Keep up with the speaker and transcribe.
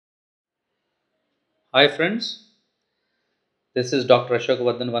Hi friends, this is Dr. Ashok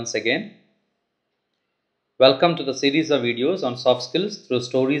Vardhan once again. Welcome to the series of videos on soft skills through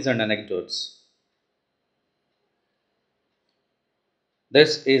stories and anecdotes.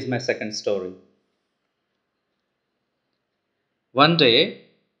 This is my second story. One day,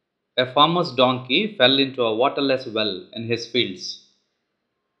 a farmer's donkey fell into a waterless well in his fields.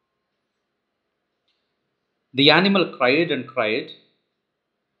 The animal cried and cried,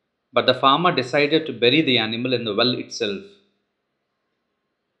 but the farmer decided to bury the animal in the well itself.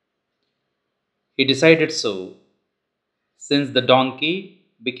 He decided so, since the donkey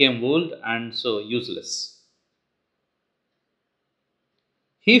became old and so useless.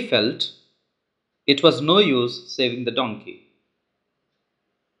 He felt it was no use saving the donkey.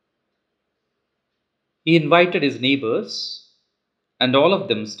 He invited his neighbors, and all of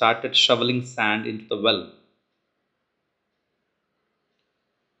them started shoveling sand into the well.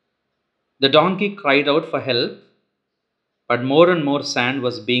 The donkey cried out for help, but more and more sand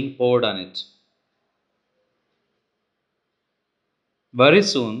was being poured on it. Very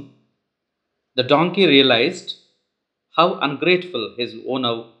soon, the donkey realized how ungrateful his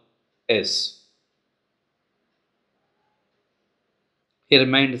owner is. He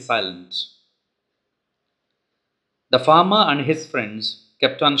remained silent. The farmer and his friends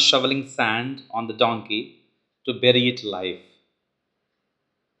kept on shoveling sand on the donkey to bury it alive.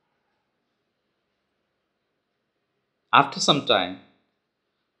 After some time,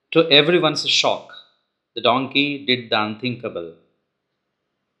 to everyone's shock, the donkey did the unthinkable.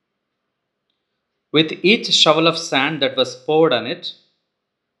 With each shovel of sand that was poured on it,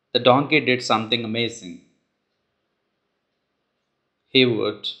 the donkey did something amazing. He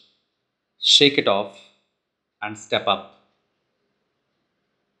would shake it off and step up.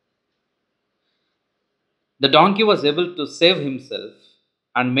 The donkey was able to save himself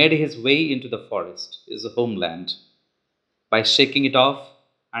and made his way into the forest, his homeland, by shaking it off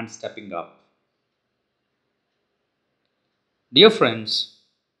and stepping up. Dear friends,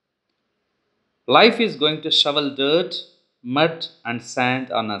 life is going to shovel dirt, mud, and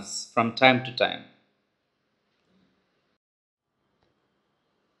sand on us from time to time.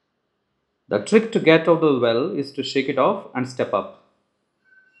 The trick to get out of the well is to shake it off and step up.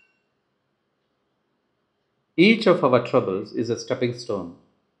 Each of our troubles is a stepping stone.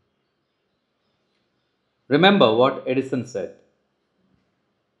 Remember what Edison said: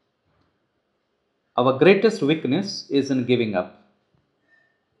 our greatest weakness is in giving up.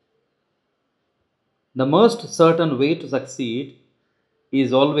 The most certain way to succeed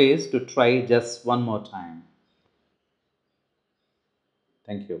is always to try just one more time.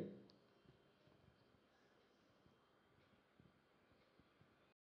 Thank you.